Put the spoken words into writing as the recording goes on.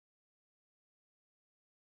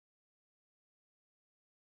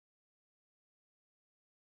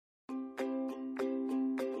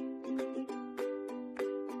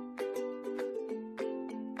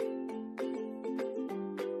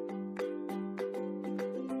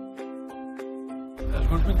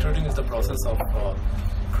Algorithmic trading is the process of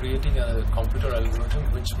creating a computer algorithm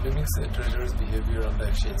which mimics a trader's behavior on the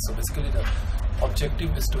exchange. So basically the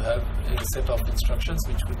objective is to have a set of instructions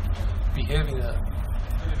which would behave in a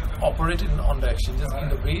operated on the exchanges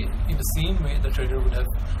in the same way the trader would have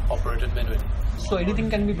operated manually. So anything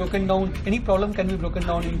can be broken down, any problem can be broken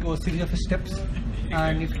down into a series of steps,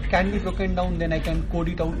 and if it can be broken down, then I can code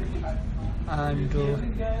it out, and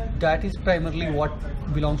that is primarily what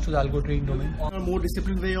belongs to the algo trading domain. A more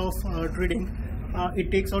disciplined way of trading,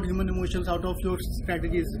 it takes out human emotions out of your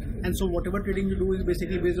strategies, and so whatever trading you do is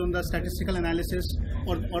basically based on the statistical analysis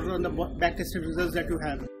or on the back-tested results that you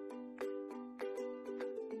have.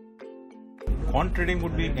 Quant trading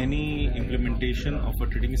would be any implementation of a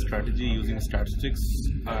trading strategy using statistics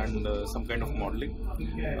and some kind of modeling.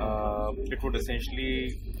 It would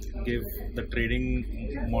essentially give the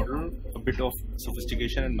trading model a bit of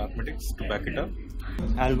sophistication and mathematics to back it up.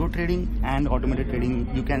 Algo trading and automated trading,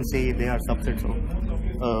 you can say they are subsets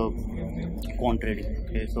of quant trading.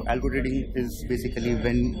 Okay, so algo trading is basically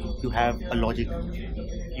when you have a logic,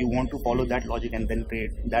 you want to follow that logic and then trade.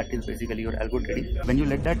 That is basically your algo trading. When you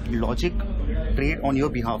let that logic trade on your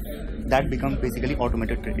behalf, that becomes basically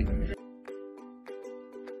automated trading.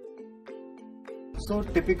 So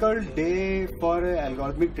typical day for an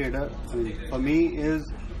algorithmic trader for me is,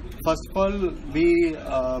 first of all, we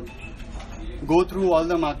go through all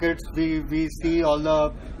the markets, we see all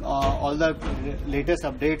the latest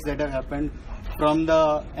updates that have happened from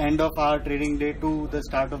the end of our trading day to the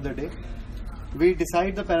start of the day. We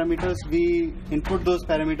decide the parameters, we input those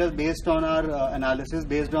parameters based on our analysis,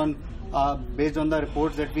 based on the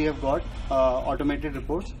reports that we have got, automated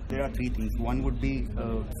reports. There are three things. One would be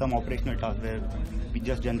some operational task where we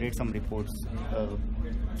just generate some reports.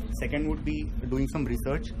 Second would be doing some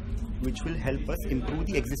research which will help us improve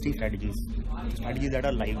the existing strategies that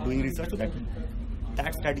are live, doing research so that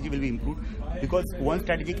strategy will be improved, because one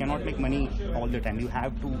strategy cannot make money all the time. You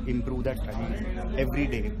have to improve that strategy every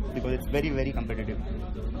day because it's very, very competitive.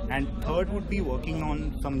 And third would be working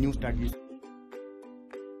on some new strategies.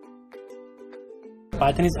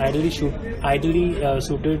 Python is ideally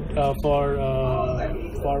suited for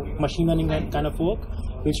machine learning kind of work,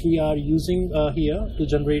 which we are using here to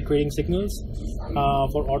generate trading signals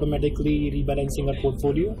for automatically rebalancing our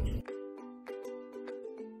portfolio.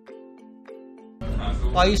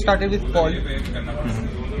 I started with Paul,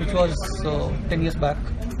 which was 10 years back.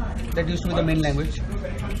 That used to be the main language.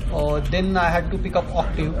 Then I had to pick up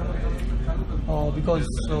Octave because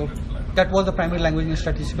that was the primary language in the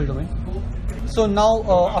statistical domain. So now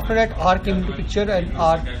after that R came into picture, and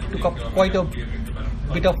R took up quite a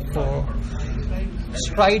bit of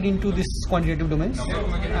stride into this quantitative domains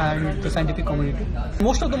and the scientific community.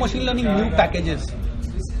 Most of the machine learning new packages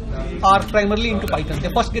are primarily into Python. They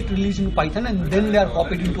first get released into Python and then they are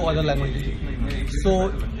copied into other languages. So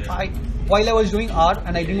while I was doing R,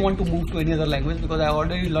 and I didn't want to move to any other language because I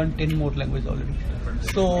already learned 10 more languages already.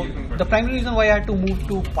 So the primary reason why I had to move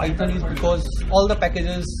to Python is because all the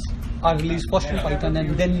packages are released first in Python,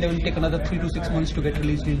 and then they will take another 3 to 6 months to get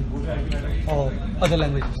released in other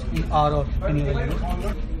languages, in R or any other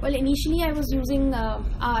language. Well, initially I was using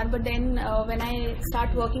R, but then when I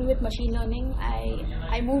start working with machine learning,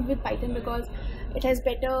 I moved with Python because it has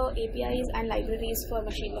better APIs and libraries for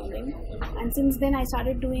machine learning. And since then I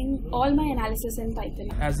started doing all my analysis in Python.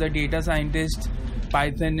 As a data scientist,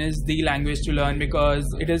 Python is the language to learn because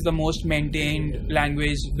it is the most maintained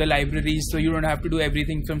language, the libraries, so you don't have to do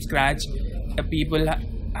everything from scratch. People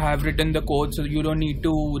have written the code, so you don't need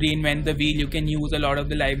to reinvent the wheel. You can use a lot of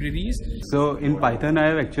the libraries. So in Python, I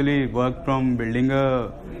have actually worked from building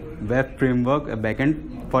a web framework, a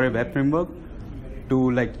backend for a web framework,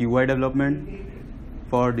 to like UI development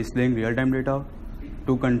for displaying real-time data,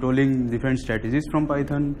 to controlling different strategies from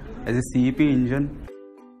Python as a CEP engine.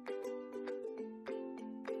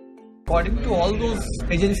 According to all those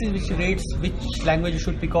agencies which rates which language you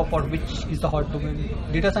should pick up or which is the hot domain,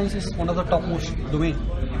 data science is one of the topmost domain,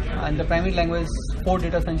 and the primary language for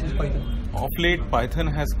data science is Python. Of late, Python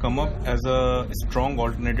has come up as a strong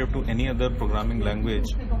alternative to any other programming language,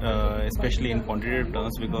 especially in quantitative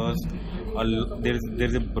terms, because there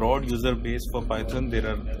is a broad user base for Python. There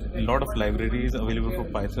are a lot of libraries available for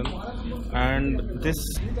Python, and this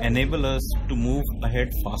enables us to move ahead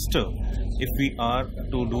faster if we are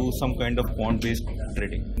to do some kind of quant-based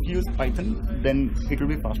trading. If you use Python, then it will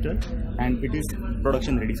be faster and it is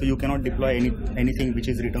production ready. So you cannot deploy anything which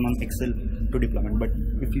is written on Excel to deployment. But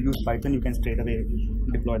if you use Python, you can straight away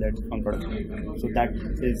deploy that on production. So that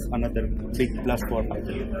is another big plus for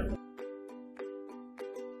Python.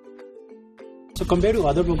 So compared to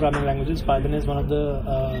other programming languages, Python is one of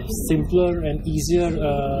the simpler and easier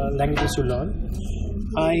languages to learn.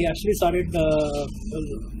 I actually started,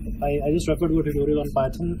 I just referred to a tutorial on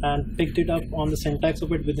Python and picked it up on the syntax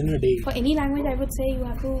of it within a day. For any language, I would say you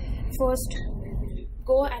have to first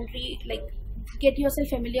go and get yourself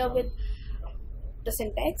familiar with the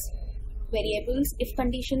syntax, variables, if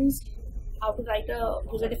conditions, how to write a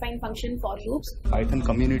user-defined function, for loops. Python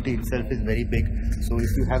community itself is very big, so if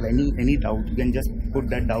you have any doubt, you can just put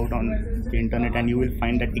that doubt on the internet and you will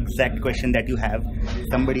find that exact question that you have.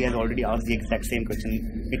 Somebody has already asked the exact same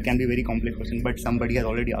question. It can be a very complex question, but somebody has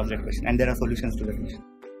already asked that question and there are solutions to the question.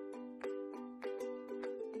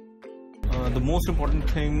 The most important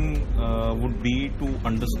thing would be to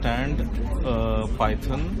understand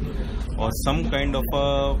Python or some kind of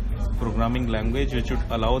a programming language which would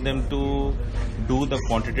allow them to do the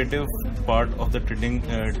quantitative part of the trading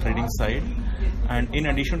side. And in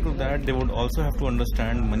addition to that, they would also have to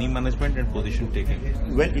understand money management and position taking.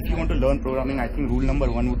 Well, if you want to learn programming, I think rule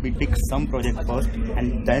number one would be pick some project first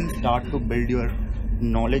and then start to build your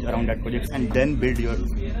knowledge around that project and then build your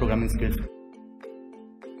programming skills.